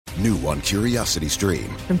New on Curiosity Stream.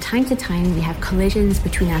 From time to time, we have collisions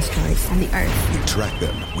between asteroids and the Earth. We track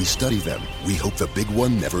them, we study them, we hope the big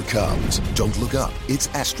one never comes. Don't look up, it's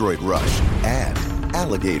Asteroid Rush. And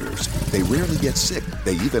alligators. They rarely get sick.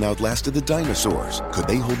 They even outlasted the dinosaurs. Could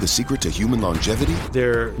they hold the secret to human longevity?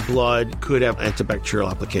 Their blood could have antibacterial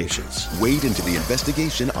applications. Wade into the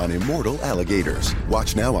investigation on immortal alligators.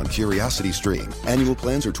 Watch now on Curiosity Stream. Annual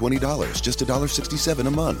plans are $20, just $1.67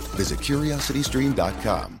 a month. Visit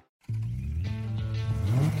curiositystream.com.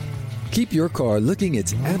 Keep your car looking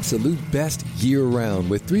its absolute best year-round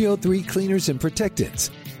with 303 cleaners and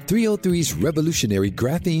protectants. 303's revolutionary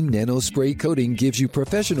graphene nano spray coating gives you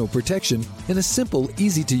professional protection in a simple,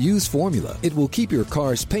 easy-to-use formula. It will keep your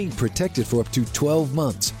car's paint protected for up to 12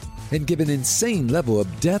 months and give an insane level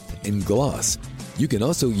of depth and gloss. You can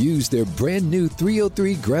also use their brand new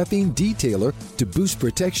 303 graphene detailer to boost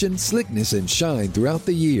protection, slickness, and shine throughout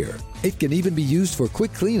the year. It can even be used for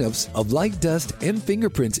quick cleanups of light dust and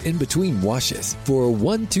fingerprints in between washes. For a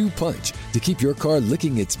 1-2 punch to keep your car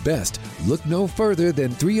looking its best, look no further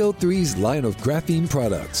than 303's line of graphene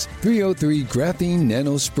products. 303 graphene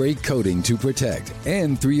nano spray coating to protect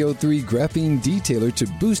and 303 graphene detailer to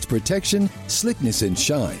boost protection, slickness, and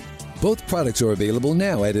shine. Both products are available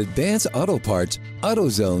now at Advance Auto Parts,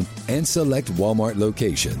 AutoZone, and select Walmart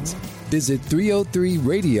locations. Visit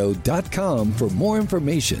 303radio.com for more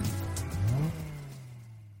information.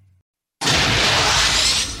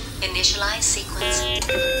 Initialize sequence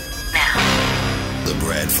now. The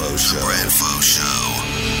Bradfo Show. The Bradfo Show.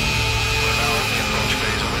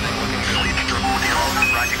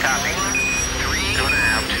 Roger, copy. 3,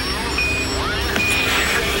 2.5, 2,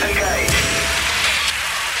 1. Okay.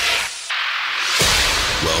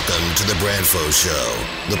 Welcome to the Bradfo Show,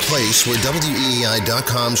 the place where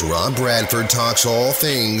WEEI.com's Rob Bradford talks all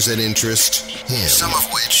things that interest him, some of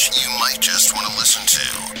which you might just want to listen to.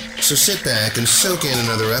 So sit back and soak in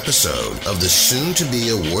another episode of the soon-to-be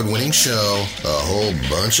award-winning show a whole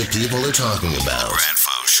bunch of people are talking about. The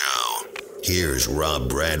Bradfo Show. Here's Rob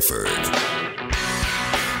Bradford.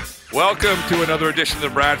 Welcome to another edition of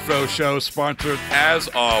the Bradfo Show, sponsored, as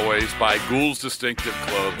always, by Gould's Distinctive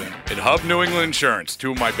Clothing and Hub New England Insurance,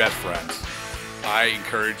 two of my best friends. I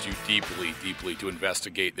encourage you deeply, deeply to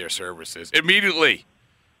investigate their services immediately.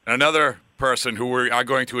 And another person who we are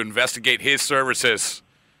going to investigate his services,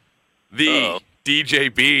 the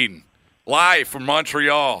DJ Bean, live from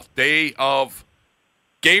Montreal, day of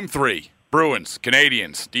Game 3, Bruins,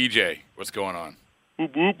 Canadians. DJ, what's going on?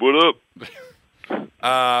 Whoop, whoop, what up?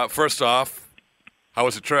 First off, how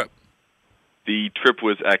was the trip? The trip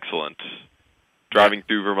was excellent. Driving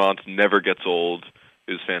through Vermont never gets old.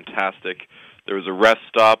 It was fantastic. There was a rest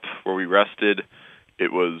stop where we rested.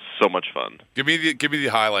 It was so much fun. Give me the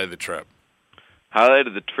highlight of the trip. Highlight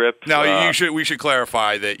of the trip. Now we should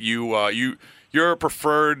clarify that your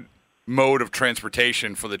preferred mode of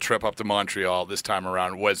transportation for the trip up to Montreal this time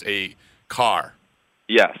around was a car.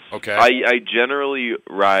 Yes. Okay. I generally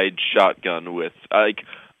ride shotgun with,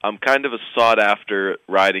 I'm kind of a sought-after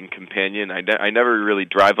riding companion. I never really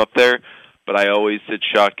drive up there, but I always sit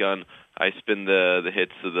shotgun. I spin the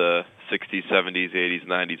hits of the 60s, 70s, 80s,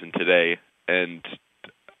 90s, and today, and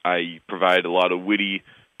I provide a lot of witty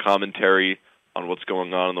commentary on what's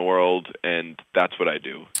going on in the world, and that's what I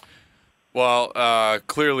do. Well,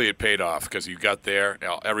 clearly it paid off because you got there.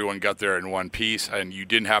 Everyone got there in one piece, and you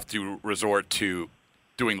didn't have to resort to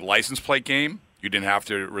doing license plate game. You didn't have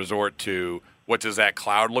to resort to what does that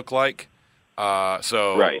cloud look like.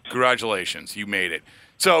 Right. Congratulations, you made it.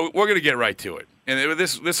 So we're going to get right to it. And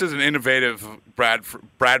this is an innovative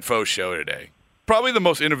Bradfo show today. Probably the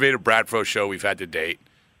most innovative Bradfo show we've had to date.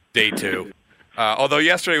 Day 2. Although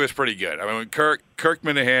yesterday was pretty good. I mean, Kirk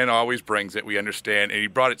Minahan always brings it, we understand, and he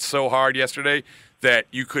brought it so hard yesterday that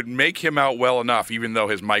you could make him out well enough even though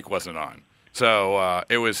his mic wasn't on. So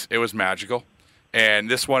it was magical.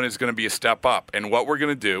 And this one is going to be a step up. And what we're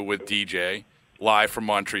going to do with DJ, live from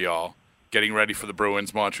Montreal, getting ready for the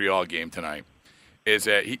Bruins-Montreal game tonight, is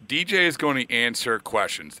that DJ is going to answer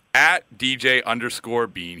questions at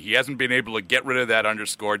DJ_Bean. He hasn't been able to get rid of that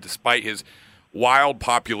underscore despite his wild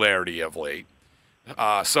popularity of late.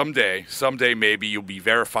 Someday maybe you'll be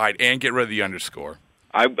verified and get rid of the underscore.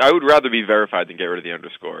 I would rather be verified than get rid of the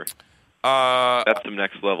underscore. That's the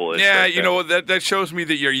next level. Yeah, you know, that shows me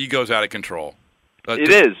that your ego's out of control.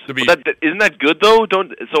 It is. Isn't that good though?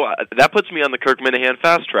 That puts me on the Kirk Minahan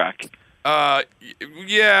fast track.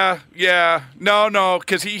 Yeah. No,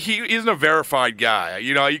 because he isn't a verified guy.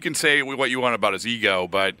 You know, you can say what you want about his ego,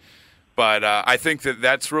 but I think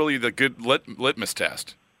that's really the good litmus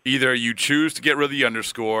test. Either you choose to get rid of the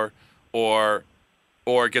underscore, or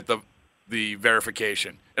get the the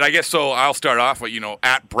verification. And I guess so. I'll start off with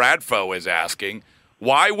at Bradfo is asking,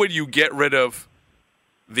 why would you get rid of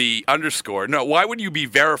the underscore? No, why would you be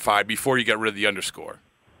verified before you get rid of the underscore?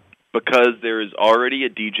 Because there is already a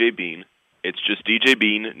DJ Bean. It's just DJ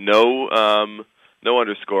Bean, no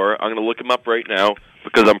underscore. I'm going to look him up right now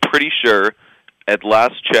because I'm pretty sure at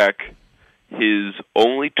last check his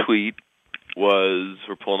only tweet was,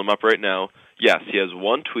 we're pulling him up right now. Yes, he has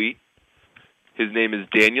one tweet. His name is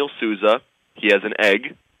Daniel Souza. He has an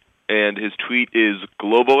egg, and his tweet is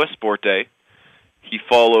Globo Esporte. He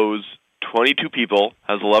follows 22 people,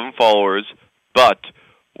 has 11 followers, but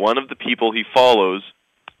one of the people he follows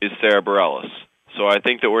is Sarah Bareilles. So I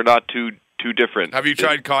think that we're not too different. Have you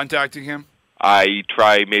tried contacting him? I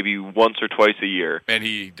try maybe once or twice a year. And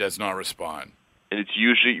he does not respond. And it's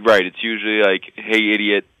usually like, hey,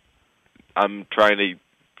 idiot, I'm trying to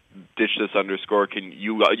ditch this underscore. Can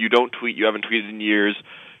you don't tweet, you haven't tweeted in years.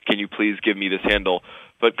 Can you please give me this handle?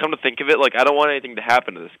 But come to think of it, like, I don't want anything to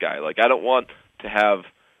happen to this guy. Like, I don't want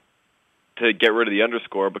to get rid of the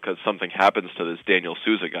underscore because something happens to this Daniel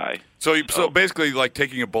Souza guy. So basically, like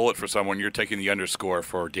taking a bullet for someone, you're taking the underscore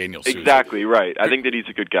for Daniel Souza. Exactly, right. I think that he's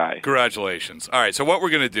a good guy. Congratulations. All right, so what we're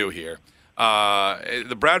going to do here,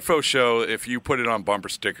 the Bradfo Show, if you put it on bumper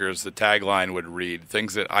stickers, the tagline would read,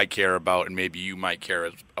 things that I care about and maybe you might care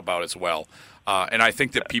about as well. And I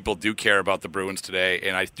think that people do care about the Bruins today,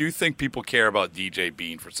 and I do think people care about DJ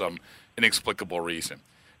Bean for some inexplicable reason.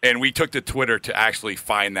 And we took to Twitter to actually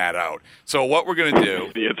find that out. So what we're going to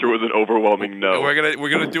do? The answer was an overwhelming no. We're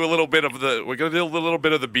gonna do a little bit of the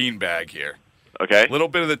beanbag here. Okay. A little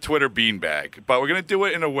bit of the Twitter beanbag, but we're going to do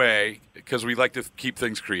it in a way because we like to keep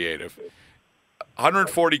things creative.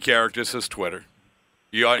 140 characters says Twitter.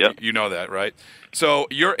 You know that, right? So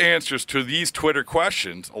your answers to these Twitter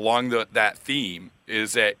questions along that theme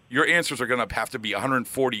is that your answers are going to have to be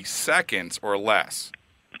 140 seconds or less.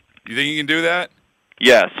 You think you can do that?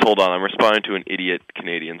 Yes, hold on. I'm responding to an idiot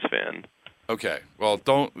Canadians fan. Okay. Well,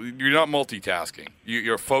 you're not multitasking.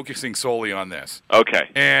 You're focusing solely on this. Okay.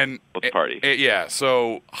 And let's party. Yeah.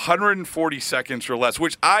 So 140 seconds or less,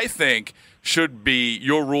 which I think should be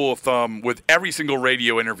your rule of thumb with every single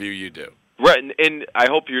radio interview you do. Right, and I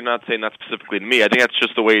hope you're not saying that specifically to me. I think that's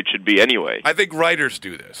just the way it should be anyway. I think writers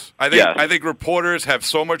do this. I think reporters have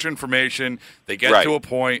so much information, they get to a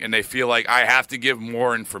point and they feel like I have to give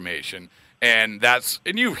more information. And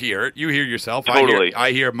you hear it. You hear yourself. Totally.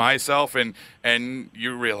 I hear myself, and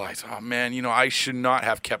you realize, oh man, I should not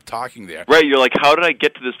have kept talking there. Right. You're like, how did I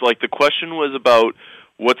get to this? Like, the question was about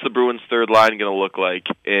what's the Bruins' third line going to look like,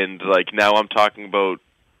 and like now I'm talking about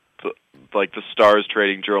the Stars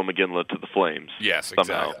trading Jerome McGinley to the Flames. Yes,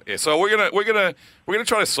 somehow. Exactly. Yeah, so we're gonna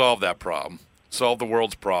try to solve that problem, solve the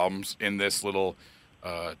world's problems in this little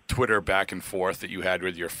Twitter back and forth that you had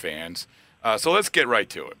with your fans. So let's get right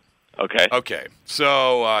to it. Okay.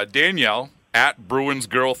 So Danielle at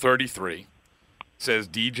BruinsGirl33 says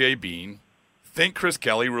DJ Bean, think Chris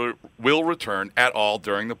Kelly will return at all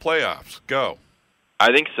during the playoffs? Go.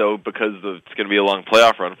 I think so because it's going to be a long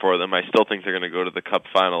playoff run for them. I still think they're going to go to the Cup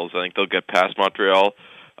Finals. I think they'll get past Montreal.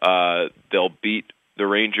 They'll beat the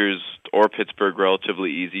Rangers or Pittsburgh relatively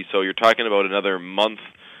easy. So you're talking about another month,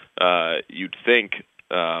 you'd think,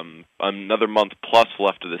 another month plus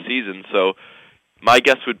left of the season. So my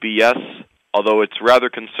guess would be yes, although it's rather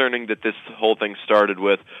concerning that this whole thing started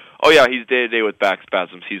with, oh yeah, he's day-to-day with back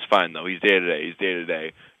spasms. He's fine, though. He's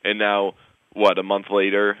day-to-day. And now, a month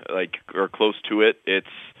later, or close to it, it's,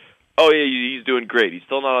 oh yeah, he's doing great. He's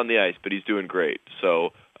still not on the ice, but he's doing great.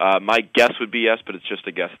 So my guess would be yes, but it's just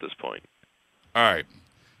a guess at this point. All right.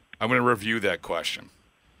 I'm going to review that question.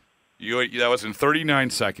 That was in 39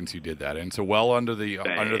 seconds you did that, and so well under the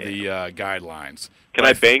guidelines. Can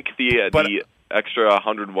I bank the extra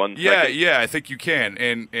 101 seconds? Yeah, I think you can,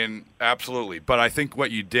 and absolutely. But I think what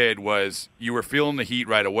you did was you were feeling the heat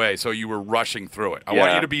right away, so you were rushing through it. I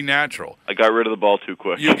want you to be natural. I got rid of the ball too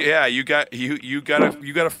quick. You got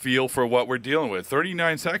a feel for what we're dealing with.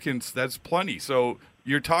 39 seconds, that's plenty. So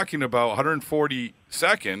you're talking about 140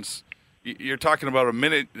 seconds. You're talking about a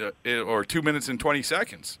minute or 2 minutes and 20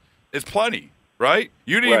 seconds. It's plenty, right?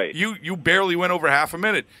 You barely went over half a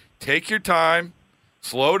minute. Take your time,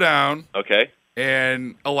 slow down. Okay.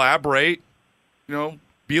 And elaborate,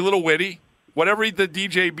 be a little witty, whatever the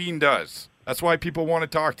DJ Bean does. That's why people want to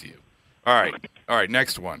talk to you. All right,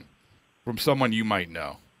 next one from someone you might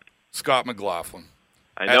know, Scott McLaughlin.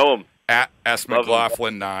 I know him. At S.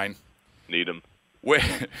 McLaughlin 9. Need him.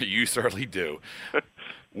 You certainly do.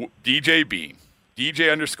 DJ Bean,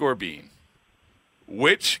 DJ_Bean.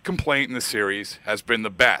 Which complaint in the series has been the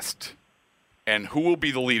best, and who will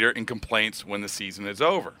be the leader in complaints when the season is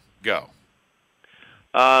over? Go.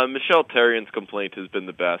 Michelle Therrien's complaint has been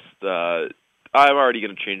the best. I'm already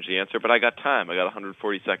going to change the answer, but I got time. I got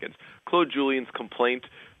 140 seconds. Claude Julien's complaint,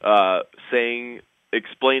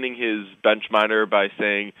 explaining his bench minor by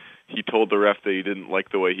saying he told the ref that he didn't like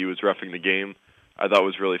the way he was reffing the game, I thought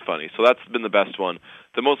was really funny. So that's been the best one.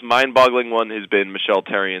 The most mind-boggling one has been Michelle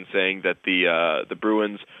Therrien saying that the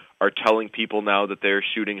Bruins are telling people now that they're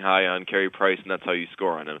shooting high on Carey Price, and that's how you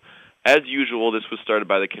score on him. As usual, this was started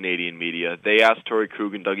by the Canadian media. They asked Torrey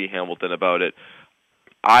Krug and Dougie Hamilton about it.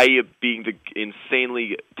 I, being the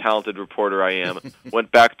insanely talented reporter I am,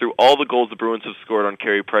 went back through all the goals the Bruins have scored on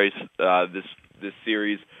Carey Price this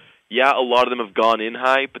series. Yeah, a lot of them have gone in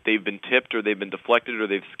high, but they've been tipped or they've been deflected or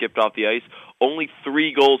they've skipped off the ice. Only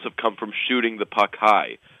 3 goals have come from shooting the puck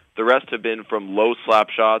high. The rest have been from low slap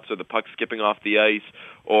shots or the puck skipping off the ice.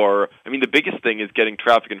 Or, I mean, the biggest thing is getting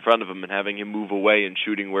traffic in front of him and having him move away and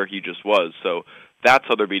shooting where he just was. So that's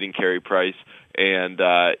how they're beating Carey Price. And,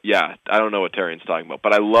 yeah, I don't know what Therrien's talking about,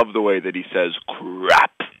 but I love the way that he says,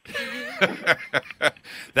 crap.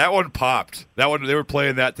 That one popped. That one, they were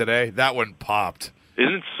playing that today. That one popped.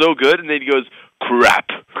 Isn't it so good? And then he goes, crap.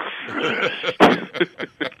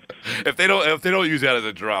 If they don't use that as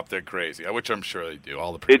a drop, they're crazy. Which I'm sure they do.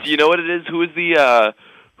 All the it's, you know what it is? Who was the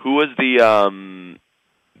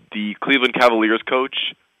Cleveland Cavaliers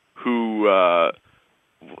coach who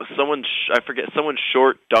someone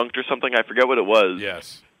short dunked or something? I forget what it was.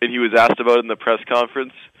 Yes. And he was asked about it in the press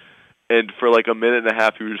conference, and for like a minute and a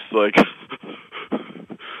half, he was just like,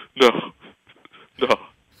 no.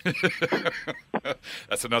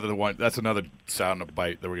 That's another one. That's another sound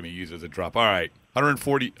bite that we're going to use as a drop. All right,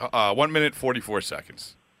 1 minute 44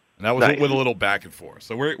 seconds, and that was nice. with a little back and forth.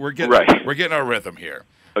 So we're getting we're getting our rhythm here.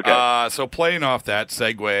 Okay. So playing off that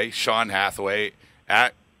segue, Sean Hathaway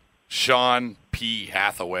at Sean P.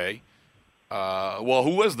 Hathaway. Well,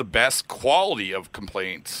 who was the best quality of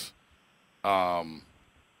complaints?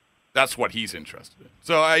 That's what he's interested in.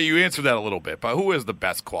 So you answered that a little bit, but who is the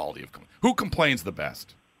best quality of complaints? Who complains the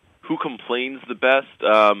best? Who complains the best?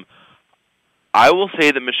 I will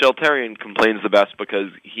say that Michelle Therrien complains the best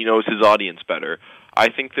because he knows his audience better. I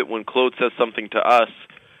think that when Claude says something to us,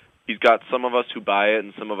 he's got some of us who buy it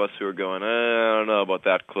and some of us who are going, I don't know about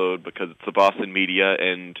that, Claude, because it's the Boston media,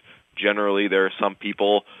 and generally there are some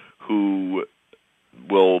people who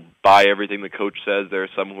will buy everything the coach says. There are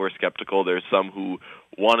some who are skeptical. There are some who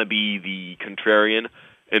want to be the contrarian.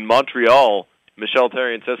 In Montreal, Michelle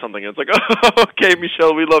Therrien says something, and it's like, oh, okay,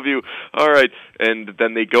 Michelle, we love you. All right. And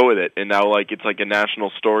then they go with it. And now it's like a national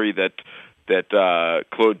story that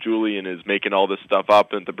Claude Julien is making all this stuff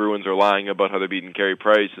up, and the Bruins are lying about how they're beating Carey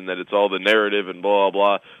Price, and that it's all the narrative and blah,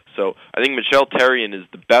 blah, blah. So I think Michelle Therrien is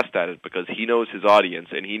the best at it because he knows his audience,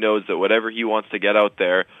 and he knows that whatever he wants to get out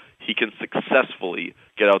there, he can successfully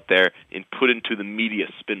get out there and put into the media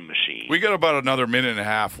spin machine. We got about another minute and a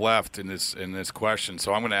half left in this question,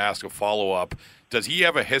 so I'm going to ask a follow-up. Does he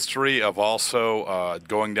have a history of also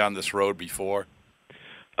going down this road before?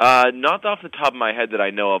 Not off the top of my head that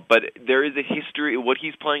I know of, but there is a history. What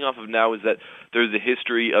he's playing off of now is that there's a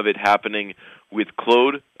history of it happening with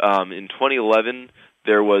Claude. In 2011,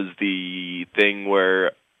 there was the thing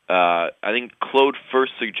where I think Claude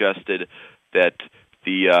first suggested that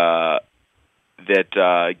Guy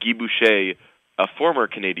Boucher, a former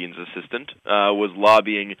Canadiens assistant, was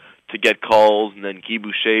lobbying to get calls, and then Guy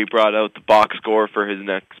Boucher brought out the box score for his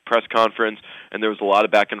next press conference, and there was a lot of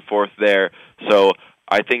back and forth there. So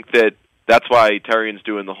I think that's why Therrien's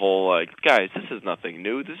doing the whole, guys, this is nothing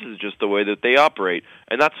new. This is just the way that they operate,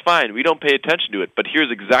 and that's fine. We don't pay attention to it, but here's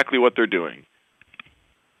exactly what they're doing.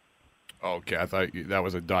 Okay, I thought that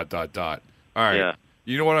was a ... All right. Yeah.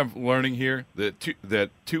 You know what I'm learning here? That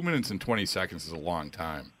 2 minutes and 20 seconds is a long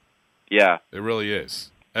time. Yeah. It really is.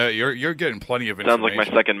 You're getting plenty of Sounds information.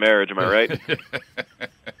 like my second marriage, am I right?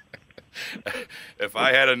 If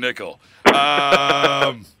I had a nickel.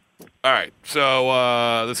 All right,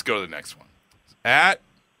 so let's go to the next one. At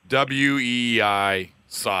WEI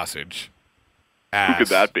Sausage. Who could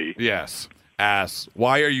that be? Yes. Asks,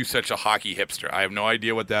 why are you such a hockey hipster? I have no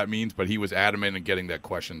idea what that means, but he was adamant in getting that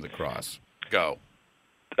question across. Go.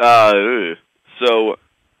 So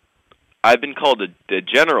I've been called a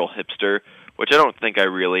general hipster, which I don't think I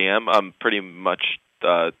really am. I'm pretty much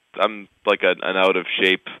I'm like an out of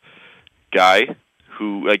shape guy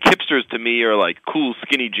who, like, hipsters to me are like cool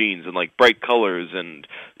skinny jeans and like bright colors and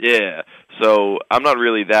yeah. So I'm not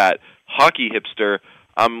really that. Hockey hipster,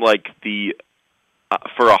 I'm like the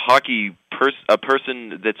for a hockey a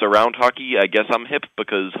person that's around hockey, I guess I'm hip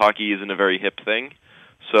because hockey isn't a very hip thing.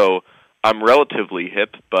 So I'm relatively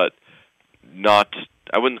hip, but not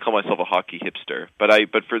wouldn't call myself a hockey hipster, but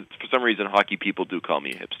for some reason hockey people do call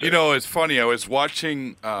me a hipster. You know, it's funny. I was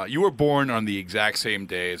watching. You were born on the exact same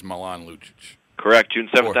day as Milan Lucic. Correct, June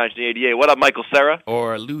 7th, 1988. What up, Michael Cera?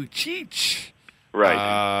 Or Lucic.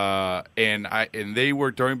 Right. And they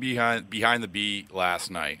were during behind the beat last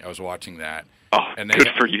night. I was watching that. Oh, and good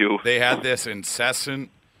for you. They had this incessant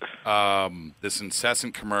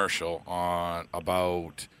commercial on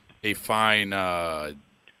about a fine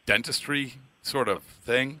dentistry sort of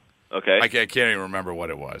thing. Okay. I can't even remember what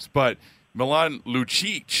it was. But Milan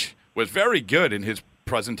Lucic was very good in his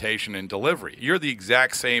presentation and delivery. You're the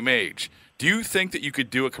exact same age. Do you think that you could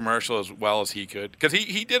do a commercial as well as he could? Because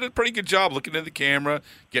he did a pretty good job looking at the camera,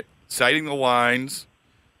 citing the lines,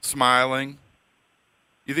 smiling.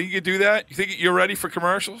 You think you could do that? You think you're ready for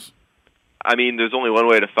commercials? I mean, there's only one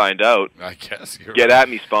way to find out. I guess you're Get right. at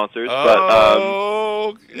me, sponsors.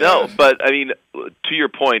 Oh, but no, but I mean, to your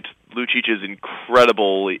point, Lucic is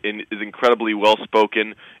incredibly well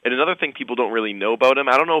spoken. And another thing people don't really know about him,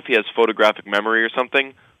 I don't know if he has photographic memory or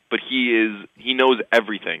something, but he knows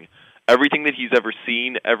everything. Everything that he's ever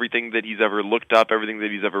seen, everything that he's ever looked up, everything that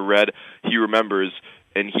he's ever read, he remembers,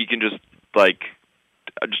 and he can just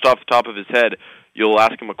off the top of his head, you'll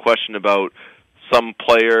ask him a question about some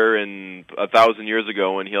player in 1,000 years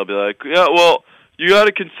ago, and he'll be like, yeah, well, you got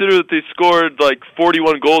to consider that they scored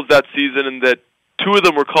 41 goals that season, and that 2 of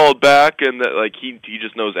them were called back, and that he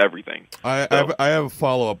just knows everything. I have a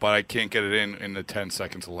follow-up, but I can't get it in the 10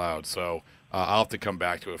 seconds allowed, so I'll have to come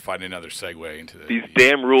back to it, find another segue into these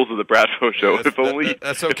damn rules of the Bradfo Show. Yeah, if only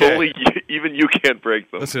even you can't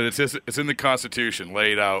break them. Listen, it's in the Constitution,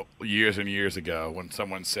 laid out years and years ago, when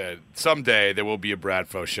someone said, someday there will be a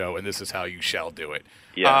Bradfo Show, and this is how you shall do it.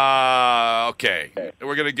 Yeah. Okay.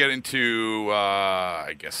 We're going to get into,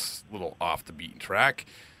 I guess, a little off the beaten track.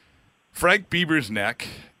 Frank Bieber's neck,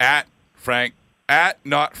 at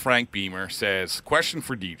not Frank Beamer, says, question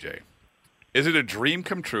for DJ. Is it a dream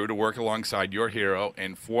come true to work alongside your hero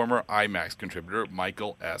and former IMAX contributor,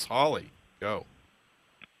 Michael S. Hawley? Go.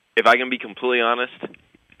 If I can be completely honest,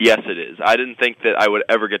 yes, it is. I didn't think that I would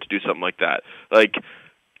ever get to do something like that.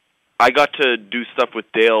 I got to do stuff with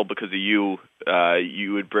Dale because of you.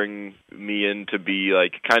 You would bring me in to be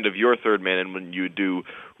kind of your third man, and when you would do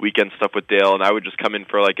weekend stuff with Dale, and I would just come in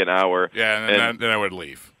for an hour. Yeah, and then I would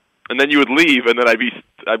leave. And then you would leave, and then I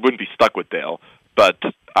wouldn't be stuck with Dale, but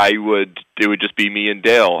it would just be me and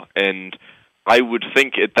Dale, and I would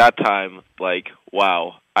think at that time,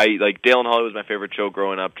 wow, Dale and Hawley was my favorite show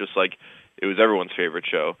growing up, just like it was everyone's favorite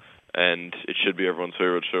show, and it should be everyone's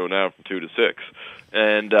favorite show now from 2 to 6.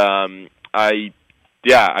 And I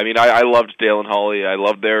loved Dale and Hawley. I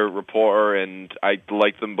loved their rapport, and I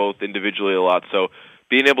liked them both individually a lot. So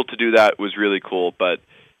being able to do that was really cool. But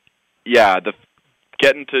yeah,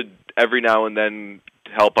 getting to every now and then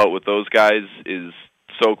help out with those guys is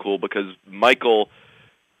so cool because Michael.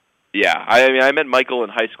 Yeah, I met Michael in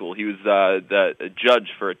high school. He was a judge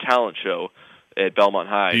for a talent show at Belmont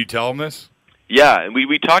High. Do you tell him this? Yeah, and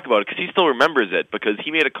we talk about it because he still remembers it because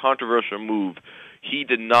he made a controversial move. He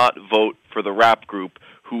did not vote for the rap group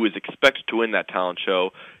who was expected to win that talent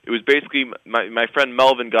show. It was basically my friend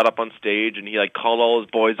Melvin got up on stage and he called all his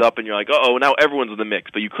boys up and you're like, uh-oh, now everyone's in the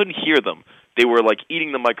mix. But you couldn't hear them. They were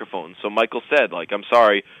eating the microphone. So Michael said, I'm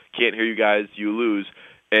sorry, can't hear you guys, you lose.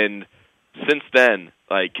 And since then,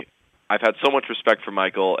 I've had so much respect for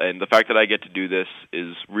Michael, and the fact that I get to do this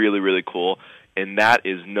is really, really cool. And that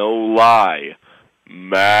is no lie.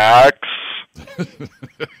 Max. Do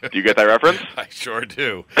you get that reference? I sure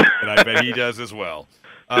do. And I bet he does as well.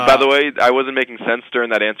 By the way, I wasn't making sense during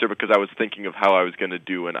that answer because I was thinking of how I was going to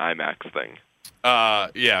do an IMAX thing.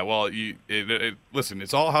 Yeah, well, listen,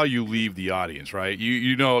 it's all how you leave the audience, right?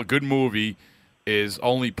 You know, a good movie is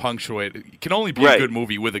only punctuated. It can only be a good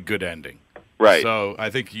movie with a good ending. Right. So I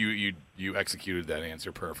think you executed that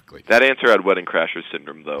answer perfectly. That answer had Wedding Crashers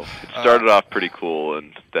syndrome, though. It started off pretty cool,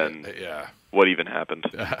 and then what even happened?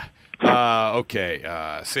 Okay.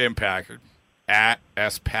 Sam Packard, at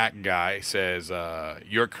SPack Guy, says,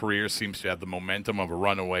 your career seems to have the momentum of a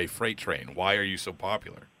runaway freight train. Why are you so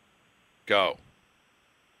popular? Go.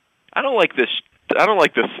 I don't like this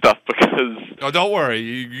stuff because... Oh, don't worry.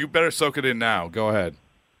 You better soak it in now. Go ahead.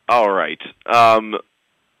 All right.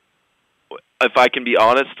 If I can be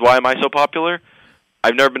honest, why am I so popular?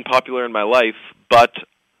 I've never been popular in my life, but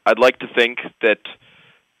I'd like to think that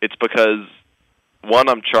it's because, one,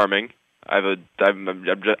 I'm charming. I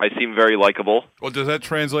seem very likable. Well, does that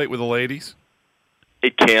translate with the ladies?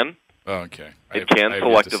 It can. Oh, okay. It can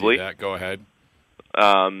selectively. That. Go ahead.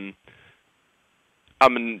 I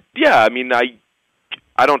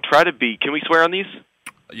don't try to be. Can we swear on these?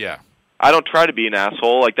 Yeah. I don't try to be an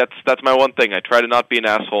asshole. Like that's my one thing. I try to not be an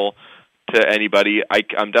asshole to anybody.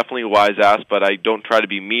 I'm definitely a wise ass, but I don't try to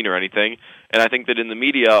be mean or anything. And I think that in the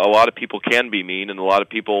media, a lot of people can be mean, and a lot of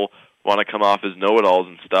people want to come off as know-it-alls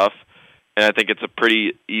and stuff. And I think it's a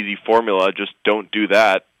pretty easy formula. Just don't do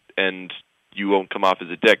that, and you won't come off as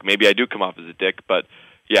a dick. Maybe I do come off as a dick, but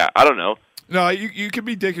yeah, I don't know. No, you can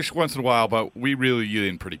be dickish once in a while, but we reel you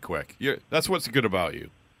in pretty quick. That's what's good about you.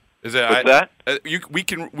 Is that that?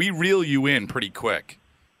 We reel you in pretty quick.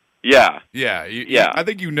 Yeah. Yeah. I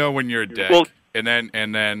think you know when you're a dick, and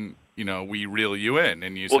then we reel you in,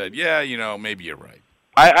 and you said, yeah, maybe you're right.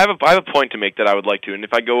 I have a point to make that I would like to, and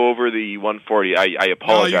if I go over the 140, I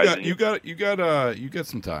apologize. No, you got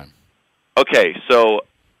some time. Okay, so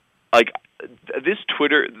like this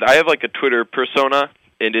Twitter, I have like a Twitter persona,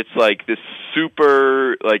 and it's like this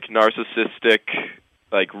super like narcissistic,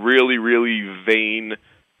 like really really vain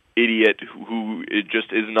idiot who it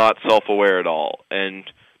just is not self-aware at all, and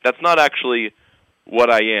that's not actually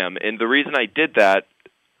what I am. And the reason I did that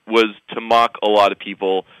was to mock a lot of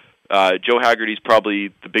people. Joe Haggerty's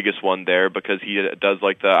probably the biggest one there because he does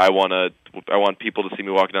like the I want people to see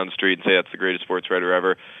me walking down the street and say that's the greatest sports writer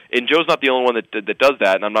ever. And Joe's not the only one that does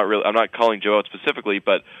that, and I'm not calling Joe out specifically,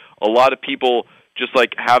 but a lot of people just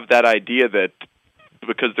like have that idea that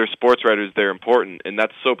because they're sports writers they're important, and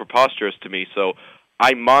that's so preposterous to me. So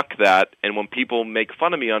I mock that, and when people make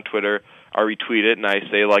fun of me on Twitter, I retweet it and I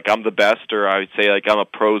say like I'm the best, or I say like I'm a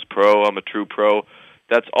pro's pro, I'm a true pro.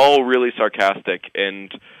 That's all really sarcastic,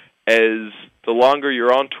 and as the longer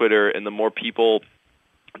you're on Twitter and the more people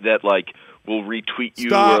that like will retweet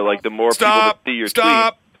you, or like the more people that see your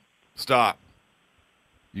tweet. Stop.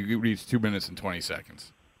 You reach 2 minutes and 20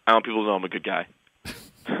 seconds. I want people to know I'm a good guy.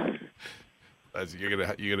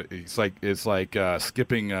 It's like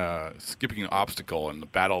skipping an obstacle in the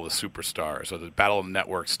Battle of the Superstars or the Battle of the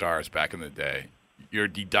Network Stars back in the day. You're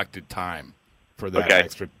deducted time for that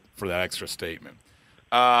extra statement.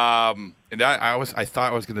 And I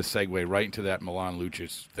thought I was going to segue right into that Milan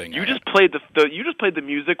Lucic thing. You just played the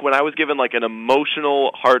music when I was given like an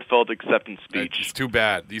emotional, heartfelt acceptance speech. It's too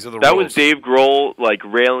bad. These are the rules. That was Dave Grohl like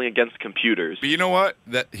railing against computers. But you know what?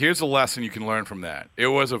 Here's a lesson you can learn from that. It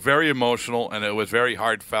was a very emotional and it was very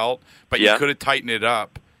heartfelt, but you could have tightened it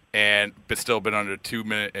up but still been under 2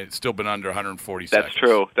 minutes. It's still been under 140 seconds.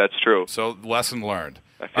 That's true. So lesson learned.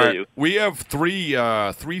 I feel you. We have three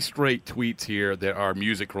straight tweets here that are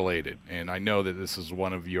music related, and I know that this is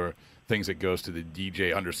one of your things that goes to the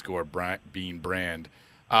DJ_Bean brand.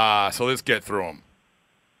 So let's get through them.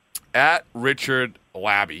 At Richard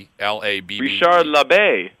Labbe, L-A-B-B. Richard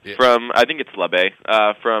Labbe from I think it's Labbe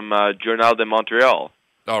from Journal de Montreal.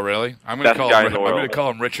 Oh really? I'm going to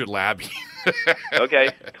call him Richard Labbe.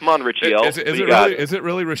 Okay, come on, Richie L. Is it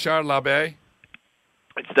really Richard Labbe?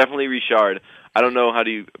 It's definitely Richard. I don't know how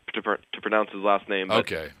to pronounce his last name. But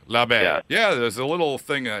okay, Labbe. Yeah, there's a little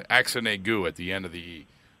thing, accent aigu at the end of the E.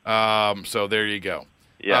 So there you go.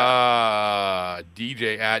 Yeah.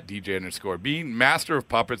 DJ at DJ_Bean, Master of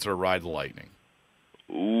Puppets or Ride the Lightning?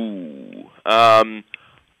 Ooh.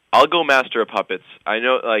 I'll go Master of Puppets. I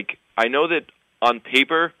know that on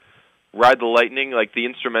paper, Ride the Lightning, like the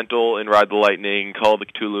instrumental in Ride the Lightning, Call of the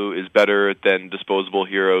Cthulhu is better than Disposable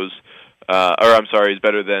Heroes. Is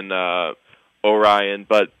better than Orion,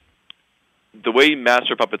 but the way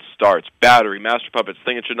Master Puppets starts, Battery, Master Puppets,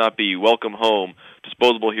 Thing It Should Not Be, Welcome Home,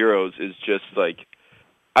 Disposable Heroes is just like,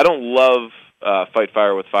 I don't love Fight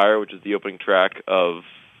Fire with Fire, which is the opening track of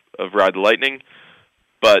Ride the Lightning,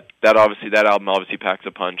 but that album obviously packs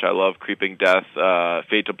a punch. I love Creeping Death.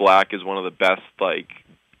 Fade to Black is one of the best like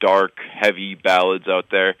dark, heavy ballads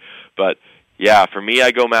out there, but yeah, for me,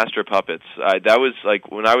 I go Master Puppets. That was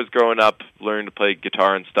like when I was growing up, learning to play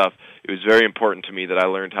guitar and stuff. It was very important to me that I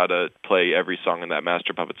learned how to play every song on that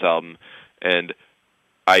Master Puppets album, and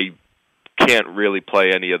I can't really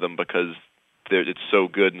play any of them because it's so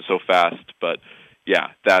good and so fast. But yeah,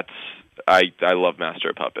 I love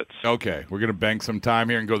Master Puppets. Okay, we're gonna bank some time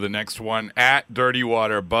here and go to the next one. At Dirty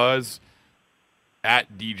Water Buzz,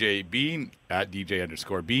 at DJ Bean, at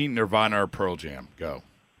DJ_Bean, Nirvana or Pearl Jam. Go.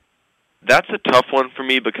 That's a tough one for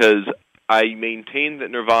me because I maintain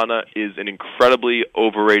that Nirvana is an incredibly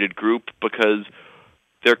overrated group because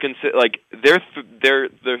their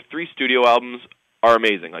three studio albums are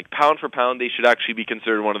amazing. Like pound for pound, they should actually be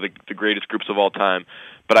considered one of the greatest groups of all time.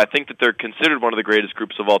 But I think that they're considered one of the greatest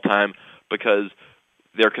groups of all time because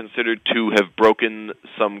they're considered to have broken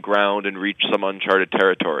some ground and reached some uncharted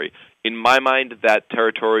territory. In my mind, that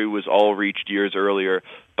territory was all reached years earlier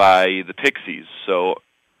by the Pixies. So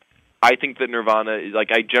I think that Nirvana is, like,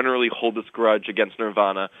 I generally hold this grudge against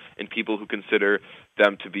Nirvana and people who consider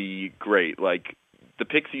them to be great. Like, the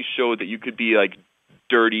Pixies showed that you could be, like,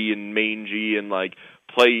 dirty and mangy and, like,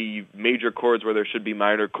 play major chords where there should be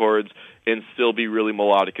minor chords and still be really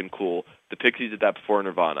melodic and cool. The Pixies did that before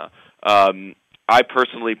Nirvana. I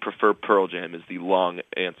personally prefer Pearl Jam is the long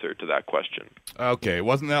answer to that question. Okay, it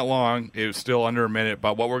wasn't that long. It was still under a minute.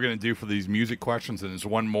 But what we're going to do for these music questions, and there's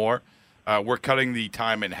one more, we're cutting the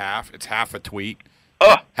time in half. It's half a tweet.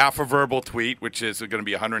 Half a verbal tweet, which is going to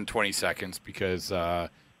be 120 seconds because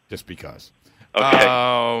just because.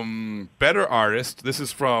 Okay. Better artist. This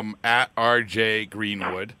is from @RJ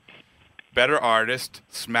Greenwood. Better artist,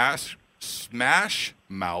 Smash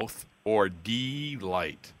Mouth or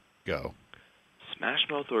D-Light? Go. Smash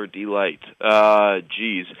Mouth or D-Light?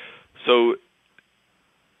 Geez. So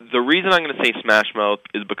the reason I'm going to say Smash Mouth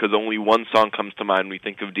is because only one song comes to mind when we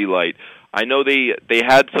think of D-Light. I know they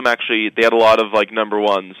had some actually. They had a lot of like number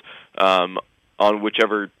ones on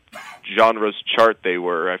whichever genre's chart they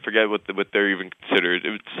were. I forget what they're even considered. It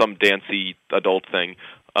was some dancey adult thing.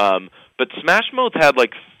 But Smash Mouth had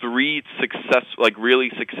like three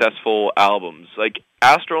really successful albums. Like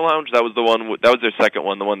Astro Lounge, that was the one. That was their second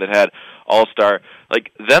one, the one that had All Star.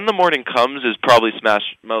 Like Then the Morning Comes is probably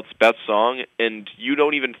Smash Mouth's best song, and you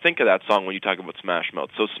don't even think of that song when you talk about Smash Mouth.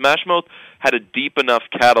 So Smash Mouth had a deep enough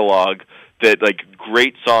catalog that like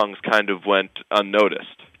great songs kind of went unnoticed.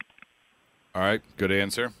 All right, good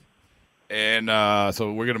answer. And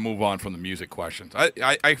so we're going to move on from the music questions.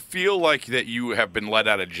 I feel like that you have been let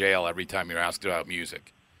out of jail every time you're asked about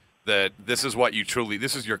music. That this is what you truly,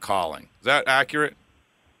 this is your calling. Is that accurate?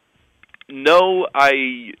 No.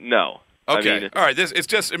 Okay. I mean, all right.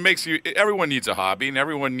 It makes you. Everyone needs a hobby, and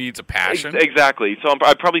everyone needs a passion. Exactly. So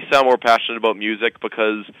I probably sound more passionate about music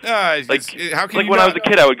because, how can when I was a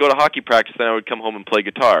kid, I would go to hockey practice, then I would come home and play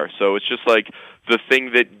guitar. So it's just like the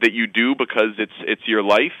thing that you do because it's your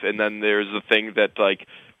life, and then there's the thing that like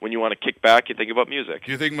when you want to kick back, you think about music.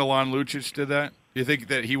 Do you think Milan Lucic did that? Do you think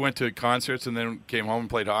that he went to concerts and then came home and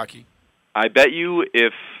played hockey? I bet you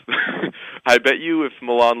if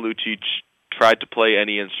Milan Lucic tried to play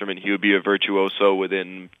any instrument, he would be a virtuoso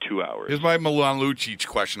within 2 hours. Here's my Milan Lucic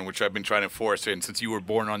question, which I've been trying to force in since you were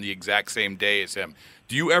born on the exact same day as him.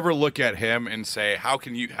 Do you ever look at him and say, how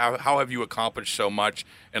have you accomplished so much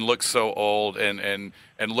and look so old and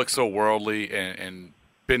look so worldly and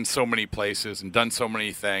been so many places and done so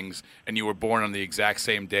many things, and you were born on the exact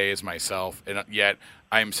same day as myself, and yet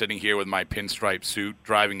I am sitting here with my pinstripe suit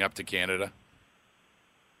driving up to Canada?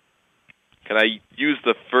 Can I use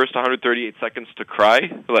the first 138 seconds to cry?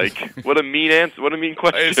 Like, what a mean answer! What a mean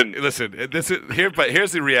question. Listen, but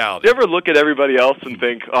here's the reality. Do you ever look at everybody else and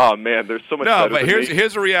think, "Oh man, there's so much better than me"? No, but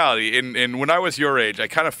here's the reality. And when I was your age, I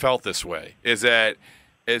kind of felt this way. Is that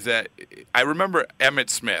I remember Emmitt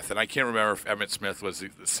Smith, and I can't remember if Emmitt Smith was the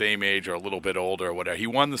same age or a little bit older or whatever. He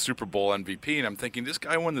won the Super Bowl MVP, and I'm thinking, this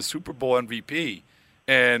guy won the Super Bowl MVP.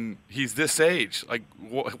 And he's this age. Like,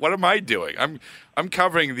 what am I doing? I'm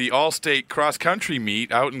covering the All-State cross-country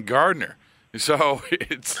meet out in Gardner. So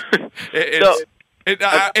it's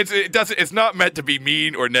not meant to be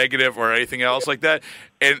mean or negative or anything else like that.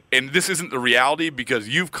 And this isn't the reality because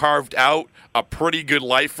you've carved out a pretty good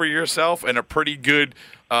life for yourself and a pretty good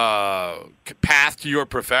path to your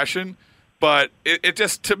profession. But it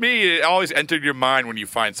just, to me, it always entered your mind when you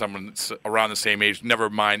find someone that's around the same age, never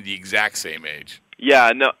mind the exact same age.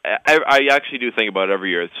 Yeah, no, I actually do think about it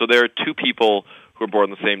every year. So there are two people who were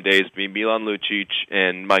born the same day as me, Milan Lucic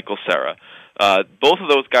and Michael Cera. Both of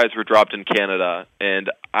those guys were dropped in Canada,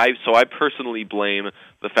 and I personally blame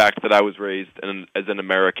the fact that I was raised as an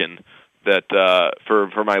American that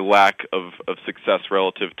for my lack of success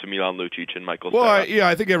relative to Milan Lucic and Michael Cera. Well,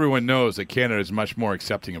 I think everyone knows that Canada is much more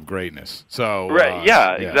accepting of greatness. So right,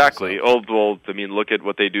 exactly. So. Well, I mean, look at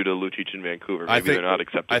what they do to Lucic in Vancouver. Maybe they're not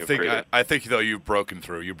accepting of greatness. I think, though, you've broken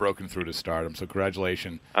through. You've broken through to stardom, so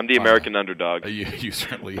congratulations. I'm the American underdog. You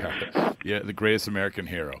certainly are. Yeah, the greatest American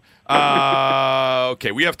hero.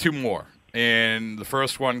 Okay, we have two more. And the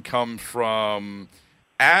first one comes from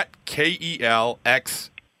 @KELXHEL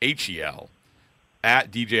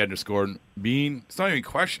 @DJ_Bean. It's not even a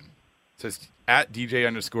question. It says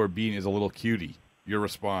 @DJ_Bean is a little cutie. Your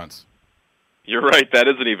response. You're right. That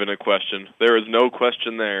isn't even a question. There is no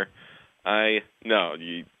question there.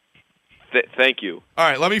 Thank you. All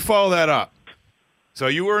right, let me follow that up. So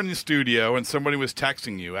you were in the studio and somebody was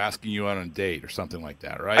texting you, asking you on a date or something like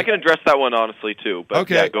that, right? I can address that one honestly too. But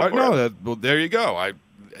okay. Yeah, go for it. Well, there you go. I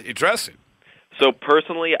address it. So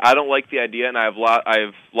personally, I don't like the idea, and I have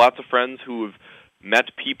lots of friends who have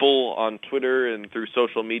met people on Twitter and through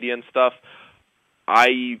social media and stuff.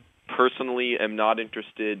 I personally am not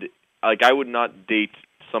interested. Like, I would not date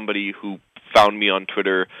somebody who found me on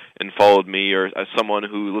Twitter and followed me, or someone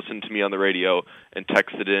who listened to me on the radio and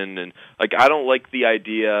texted in. And like, I don't like the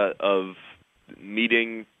idea of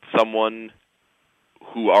meeting someone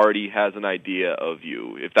who already has an idea of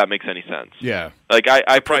you, if that makes any sense. Yeah. Like,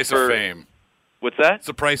 I price prefer... of fame. What's that? It's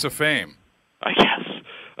the price of fame. I guess.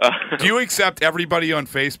 Do you accept everybody on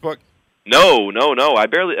Facebook? No.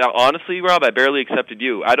 Honestly, Rob, I barely accepted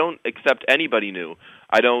you. I don't accept anybody new.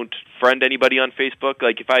 I don't friend anybody on Facebook.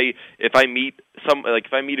 Like, if I meet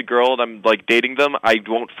a girl and I'm like dating them, I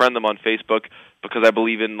won't friend them on Facebook because I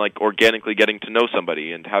believe in like organically getting to know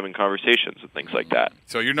somebody and having conversations and things like that.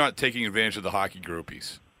 So you're not taking advantage of the hockey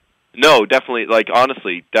groupies? No, definitely. Like,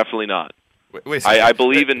 honestly, definitely not. Wait, I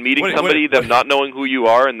believe in meeting somebody, them not knowing who you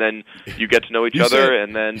are, and then you get to know each other,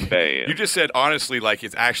 and then bam. You just said honestly, like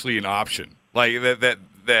it's actually an option, like that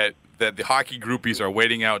the hockey groupies are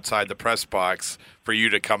waiting outside the press box for you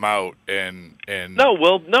to come out and. No,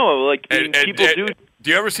 like people do. Do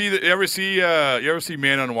you ever see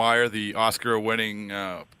Man on Wire, the Oscar-winning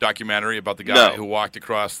documentary about the guy who walked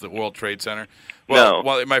across the World Trade Center? Well,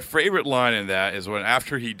 my favorite line in that is when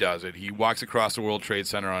after he does it, he walks across the World Trade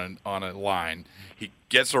Center on a line. He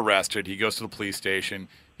gets arrested. He goes to the police station.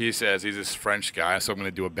 He says he's this French guy, so I'm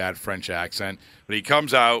going to do a bad French accent. But he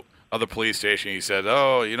comes out of the police station. He says,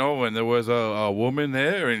 "Oh, when there was a woman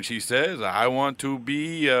there, and she says, I want to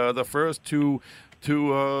be the first to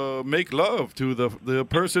make love to the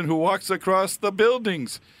person who walks across the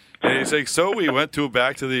buildings." And he's like, so we went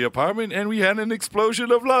back to the apartment, and we had an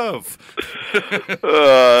explosion of love.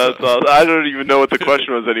 I don't even know what the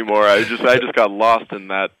question was anymore. I just got lost in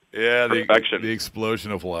that perfection. The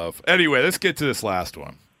explosion of love. Anyway, let's get to this last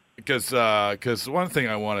one. Because one thing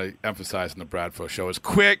I want to emphasize in the Bradford Show is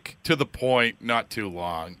quick, to the point, not too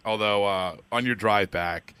long. Although on your drive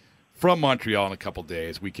back from Montreal in a couple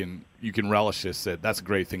days, you can relish this. That's a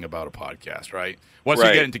great thing about a podcast, right? Once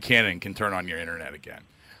you get into Canada and can turn on your internet again.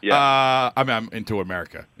 Yeah. I'm into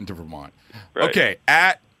America, into Vermont. Right. Okay,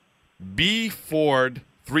 at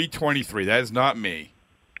BFord323, that is not me.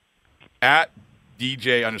 At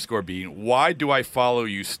DJ_Bean, why do I follow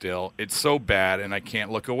you still? It's so bad and I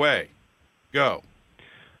can't look away. Go.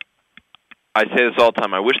 I say this all the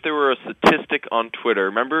time. I wish there were a statistic on Twitter.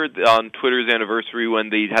 Remember on Twitter's anniversary when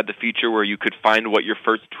they had the feature where you could find what your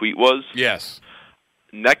first tweet was? Yes.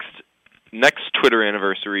 Next Twitter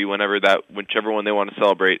anniversary, whichever one they want to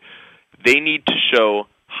celebrate, they need to show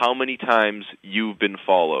how many times you've been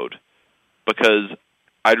followed. Because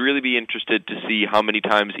I'd really be interested to see how many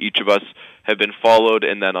times each of us have been followed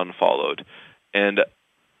and then unfollowed. And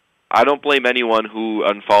I don't blame anyone who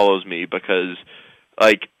unfollows me because,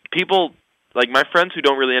 like, people, like my friends who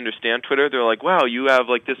don't really understand Twitter, they're like, wow, you have,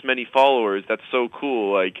 like, this many followers. That's so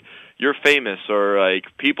cool. Like, you're famous, or, like,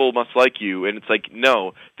 people must like you. And it's like,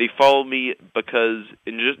 no, they follow me because,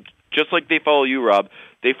 just like they follow you, Rob,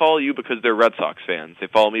 they follow you because they're Red Sox fans. They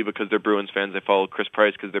follow me because they're Bruins fans. They follow Chris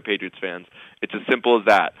Price because they're Patriots fans. It's as simple as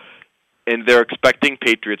that. And they're expecting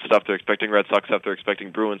Patriots stuff. They're expecting Red Sox stuff. They're expecting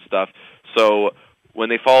Bruins stuff. So when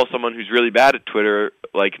they follow someone who's really bad at Twitter,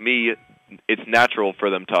 like me, it's natural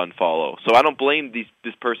for them to unfollow. So I don't blame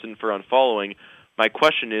this person for unfollowing. My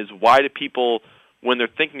question is, why do people, when they're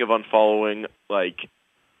thinking of unfollowing, like,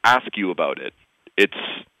 ask you about it? It's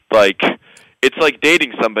like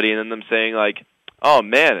dating somebody and then them saying, like, oh,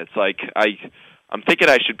 man, it's like, I'm thinking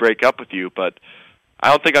I should break up with you, but I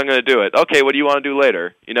don't think I'm going to do it. Okay, what do you want to do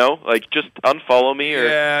later? Like, just unfollow me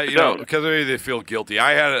or don't. Because maybe they feel guilty.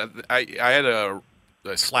 I had a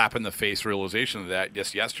slap in the face realization of that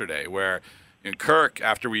just yesterday, where Kirk,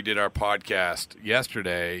 after we did our podcast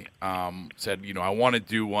yesterday, said, I want to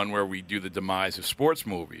do one where we do the demise of sports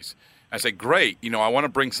movies. I said, great. I want to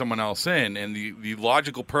bring someone else in, and the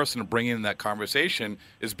logical person to bring in that conversation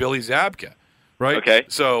is Billy Zabka, right? Okay.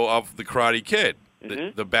 So of the Karate Kid,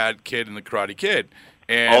 the bad kid and the Karate Kid,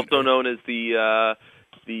 and also known as he's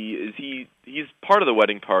part of the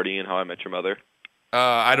wedding party in How I Met Your Mother.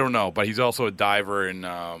 I don't know, but he's also a diver in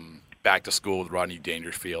Back to School with Rodney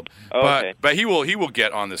Dangerfield. Oh, but he will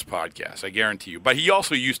get on this podcast, I guarantee you. But he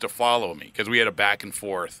also used to follow me because we had a back and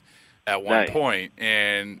forth at one point,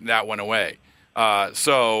 and that went away. And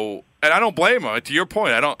I don't blame him. To your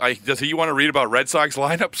point, does he want to read about Red Sox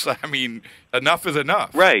lineups? I mean, enough is enough.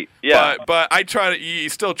 Right. Yeah. But I try to. You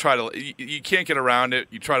still try to. You can't get around it.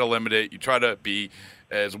 You try to limit it. You try to be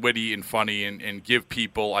as witty and funny and give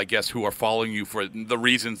people, I guess, who are following you for the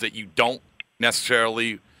reasons that you don't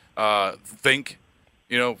necessarily think,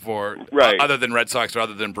 for other than Red Sox or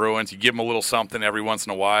other than Bruins. You give them a little something every once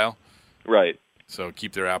in a while. Right. So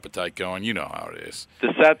keep their appetite going. You know how it is.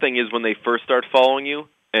 The sad thing is when they first start following you,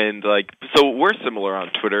 and so we're similar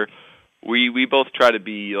on Twitter. We both try to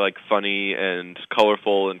be funny and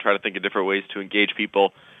colorful and try to think of different ways to engage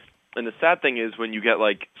people. And the sad thing is when you get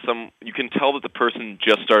you can tell that the person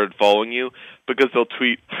just started following you because they'll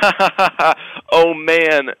tweet, ha ha ha ha, oh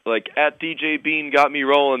man, at DJ Bean got me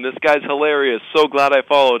rolling, this guy's hilarious, so glad I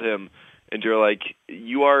followed him. And you're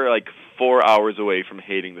you are 4 hours away from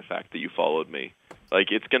hating the fact that you followed me.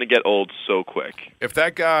 It's going to get old so quick. If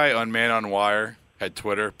that guy on Man on Wire had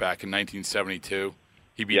Twitter back in 1972,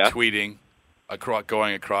 he'd be tweeting,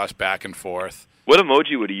 going across back and forth. What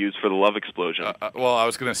emoji would he use for the love explosion? Well, I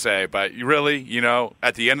was going to say, but really,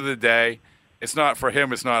 at the end of the day, it's not for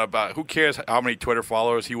him. It's not about who cares how many Twitter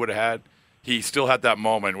followers he would have had. He still had that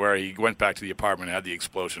moment where he went back to the apartment and had the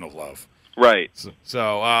explosion of love. Right.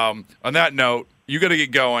 So on that note, you got to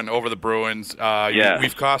get going over the Bruins.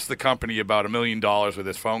 We've cost the company about $1 million with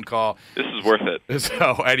this phone call. This is worth it.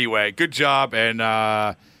 So anyway, good job, and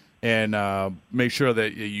make sure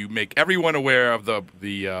that you make everyone aware of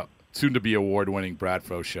the soon-to-be award-winning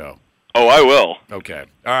Bradfo show. Oh, I will. Okay.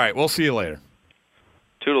 All right. We'll see you later.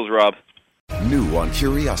 Toodles, Rob. New on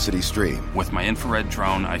Curiosity Stream. With my infrared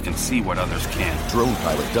drone, I can see what others can't. Drone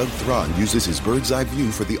pilot Doug Thron uses his bird's eye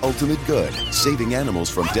view for the ultimate good, saving animals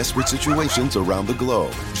from desperate situations around the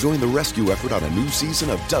globe. Join the rescue effort on a new season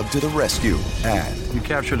of Doug to the Rescue. And you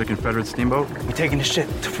captured a Confederate steamboat? We're taking the ship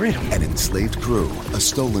to freedom. An enslaved crew, a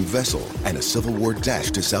stolen vessel, and a Civil War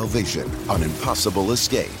dash to salvation on impossible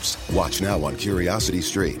escapes. Watch now on Curiosity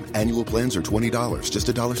Stream. Annual plans are $20, just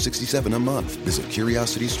 $1.67 a month. Visit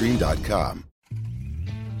curiositystream.com.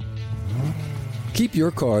 Keep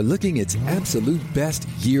your car looking its absolute best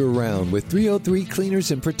year-round with 303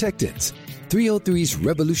 Cleaners and Protectants. 303's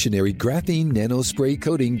revolutionary graphene nano spray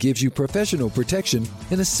coating gives you professional protection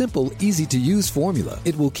in a simple, easy-to-use formula.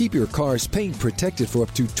 It will keep your car's paint protected for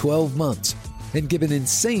up to 12 months and give an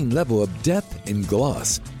insane level of depth and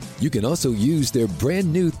gloss. You can also use their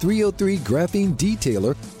brand new 303 graphene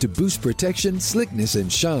detailer to boost protection, slickness,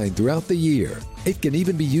 and shine throughout the year. It can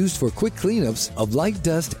even be used for quick cleanups of light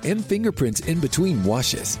dust and fingerprints in between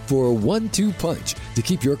washes. For a 1-2 punch to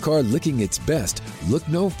keep your car looking its best, look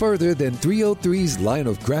no further than 303's line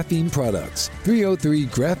of graphene products. 303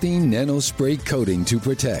 graphene nano spray coating to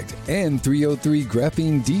protect and 303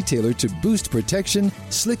 graphene detailer to boost protection,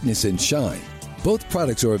 slickness, and shine. Both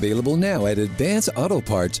products are available now at Advance Auto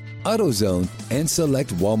Parts, AutoZone, and select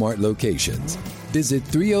Walmart locations. Visit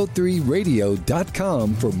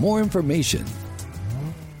 303radio.com for more information.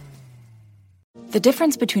 The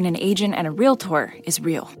difference between an agent and a realtor is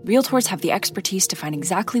real. Realtors have the expertise to find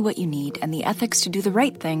exactly what you need and the ethics to do the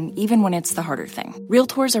right thing, even when it's the harder thing.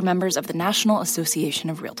 Realtors are members of the National Association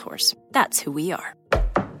of Realtors. That's who we are.